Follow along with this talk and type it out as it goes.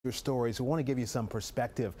your stories. We want to give you some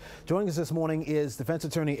perspective. Joining us this morning is defense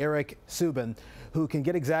attorney Eric Subin, who can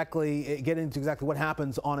get into exactly what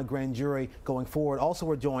happens on a grand jury going forward. Also,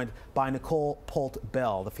 we're joined by Nicole Polt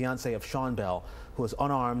Bell, the fiance of Sean Bell, who was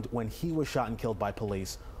unarmed when he was shot and killed by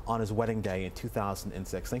police on his wedding day in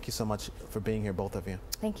 2006. Thank you so much for being here, both of you.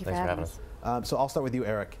 Thank you for having us. So I'll start with you,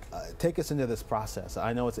 Eric. Take us into this process.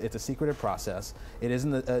 I know it's a secretive process. It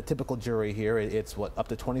isn't a typical jury here. It's what, up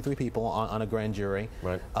to 23 people on a grand jury.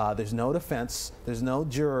 Right. There's no defense. There's no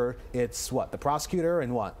juror. It's what, the prosecutor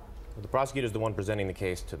and what? The prosecutor is the one presenting the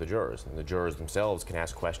case to the jurors, and the jurors themselves can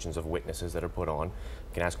ask questions of witnesses that are put on,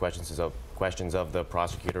 can ask questions of the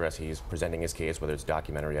prosecutor as he's presenting his case, whether it's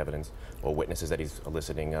documentary evidence or witnesses that he's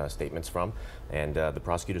eliciting statements from, and the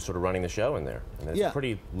prosecutor's sort of running the show in there. And there's a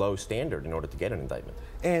pretty low standard in order to get an indictment.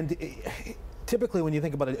 And typically when you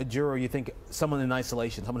think about a juror, you think someone in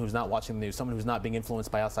isolation, someone who's not watching the news, someone who's not being influenced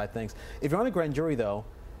by outside things. If you're on a grand jury, though,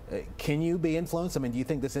 can you be influenced? I mean, do you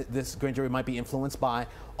think this grand jury might be influenced by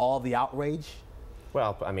all the outrage?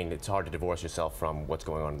 Well, I mean, it's hard to divorce yourself from what's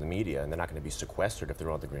going on in the media, and they're not going to be sequestered if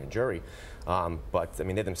they're on the grand jury. But, I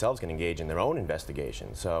mean, they themselves can engage in their own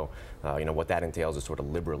investigation. So, you know, what that entails is sort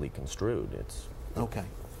of liberally construed. Okay.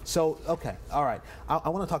 So, okay, all right. I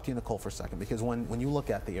want to talk to you, Nicole, for a second, because when you look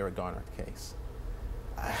at the Eric Garner case,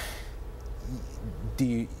 do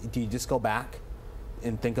you just go back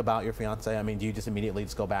and think about your fiance? I mean, do you just immediately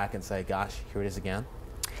just go back and say, gosh, here it is again?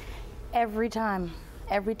 Every time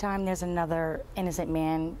there's another innocent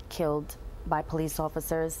man killed by police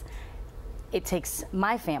officers, it takes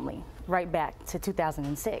my family right back to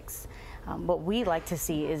 2006. What we like to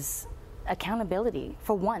see is accountability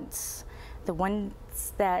for once. When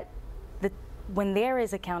there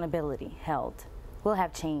is accountability held, we'll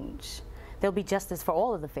have change. There'll be justice for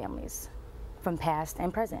all of the families, from past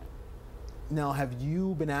and present. Now, have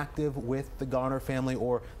you been active with the Garner family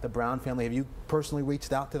or the Brown family? Have you personally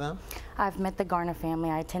reached out to them? I've met the Garner family.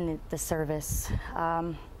 I attended the service.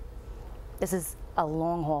 This is a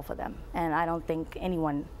long haul for them, and I don't think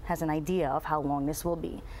anyone has an idea of how long this will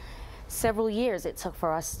be. Several years it took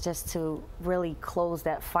for us just to really close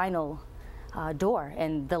that final door,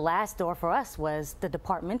 and the last door for us was the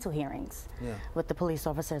departmental hearings with the police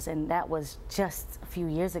officers, and that was just a few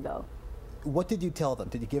years ago. What did you tell them?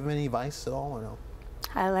 Did you give them any advice at all or no?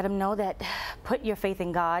 I let them know that put your faith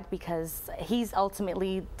in God, because he's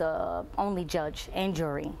ultimately the only judge and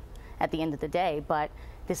jury at the end of the day. But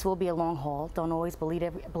this will be a long haul. Don't always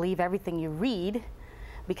believe everything you read,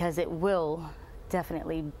 because it will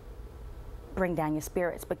definitely bring down your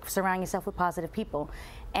spirits. But surround yourself with positive people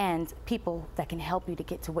and people that can help you to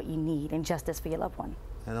get to what you need and justice for your loved one.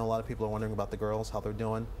 I know a lot of people are wondering about the girls, how they're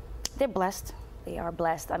doing. They're blessed. They are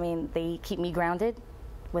blessed. I mean, they keep me grounded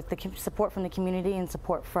with the support from the community and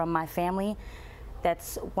support from my family.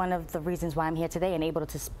 That's one of the reasons why I'm here today and able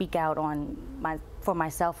to speak out for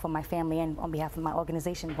myself, for my family, and on behalf of my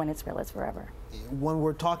organization. When it's real, it's forever. When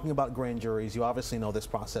we're talking about grand juries, you obviously know this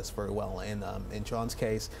process very well. In Sean's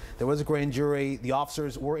case, there was a grand jury. The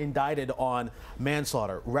officers were indicted on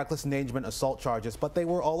manslaughter, reckless endangerment, assault charges, but they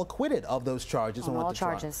were all acquitted of those charges. On all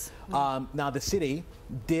charges. Now, the city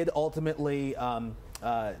did ultimately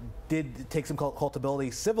did take some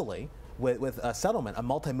culpability civilly with a settlement, a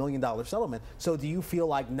multi-million-dollar settlement. So do you feel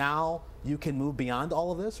like now you can move beyond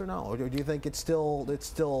all of this, or no? Or do you think it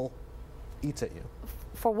still eats at you?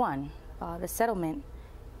 For one, the settlement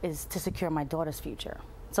is to secure my daughter's future.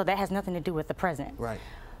 So that has nothing to do with the present. Right.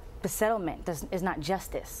 The settlement is not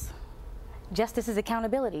justice. Justice is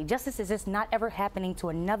accountability. Justice is just not ever happening to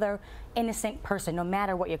another innocent person, no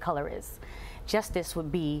matter what your color is. Justice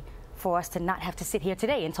would be for us to not have to sit here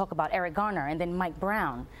today and talk about Eric Garner and then Mike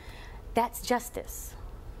Brown. That's justice.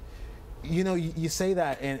 You know, you say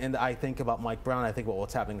that, and I think about Mike Brown, I think about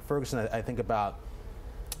what's happening in Ferguson, I think about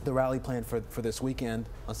the rally planned for this weekend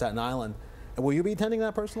on Staten Island. Will you be attending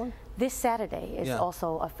that personally? This Saturday is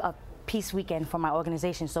also a peace weekend for my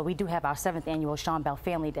organization, so we do have our 7th annual Sean Bell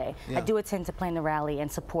Family Day. I do attend to plan the rally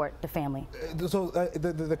and support the family. So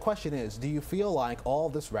the question is, do you feel like all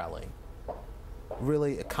this rally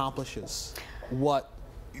really accomplishes what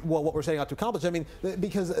we're setting out to accomplish? I mean,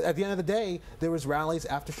 because at the end of the day, there was rallies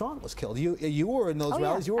after Sean was killed. You were in those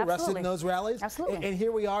rallies. You were arrested in those rallies. Absolutely. And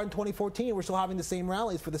here we are in 2014. We're still having the same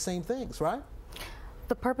rallies for the same things, right?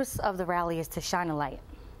 The purpose of the rally is to shine a light.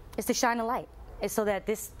 It's to shine a light. It's so that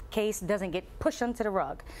this case doesn't get pushed under the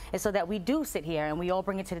rug. It's so that we do sit here and we all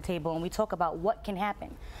bring it to the table and we talk about what can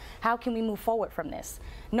happen. How can we move forward from this?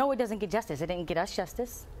 No, it doesn't get justice. It didn't get us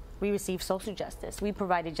justice. We received social justice. We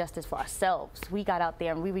provided justice for ourselves. We got out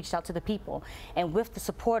there and we reached out to the people. And with the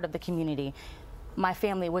support of the community, my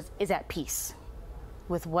family is at peace.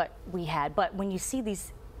 with what we had. But when you see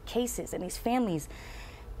these cases and these families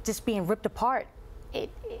just being ripped apart,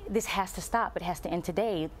 this has to stop. It has to end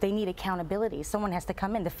today. They need accountability. Someone has to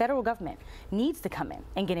come in. The federal government needs to come in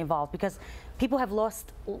and get involved, because we have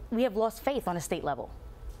lost faith on a state level.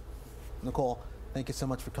 Nicole, thank you so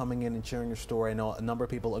much for coming in and sharing your story. I know a number of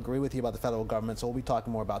people agree with you about the federal government, so we'll be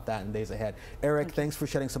talking more about that in days ahead. Eric, thanks for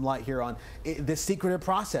shedding some light here on this secretive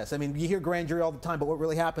process. I mean, you hear grand jury all the time, but what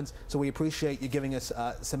really happens, so we appreciate you giving us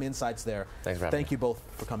some insights there. Thanks for having me. Thank you both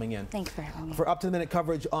for coming in. Thanks for having me. For up-to-the-minute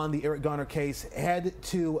coverage on the Eric Garner case, head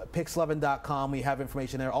to pix11.com. We have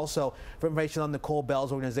information there. Also, for information on Nicole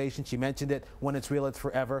Bell's organization, she mentioned it, When It's Real, It's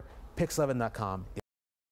Forever, pix11.com.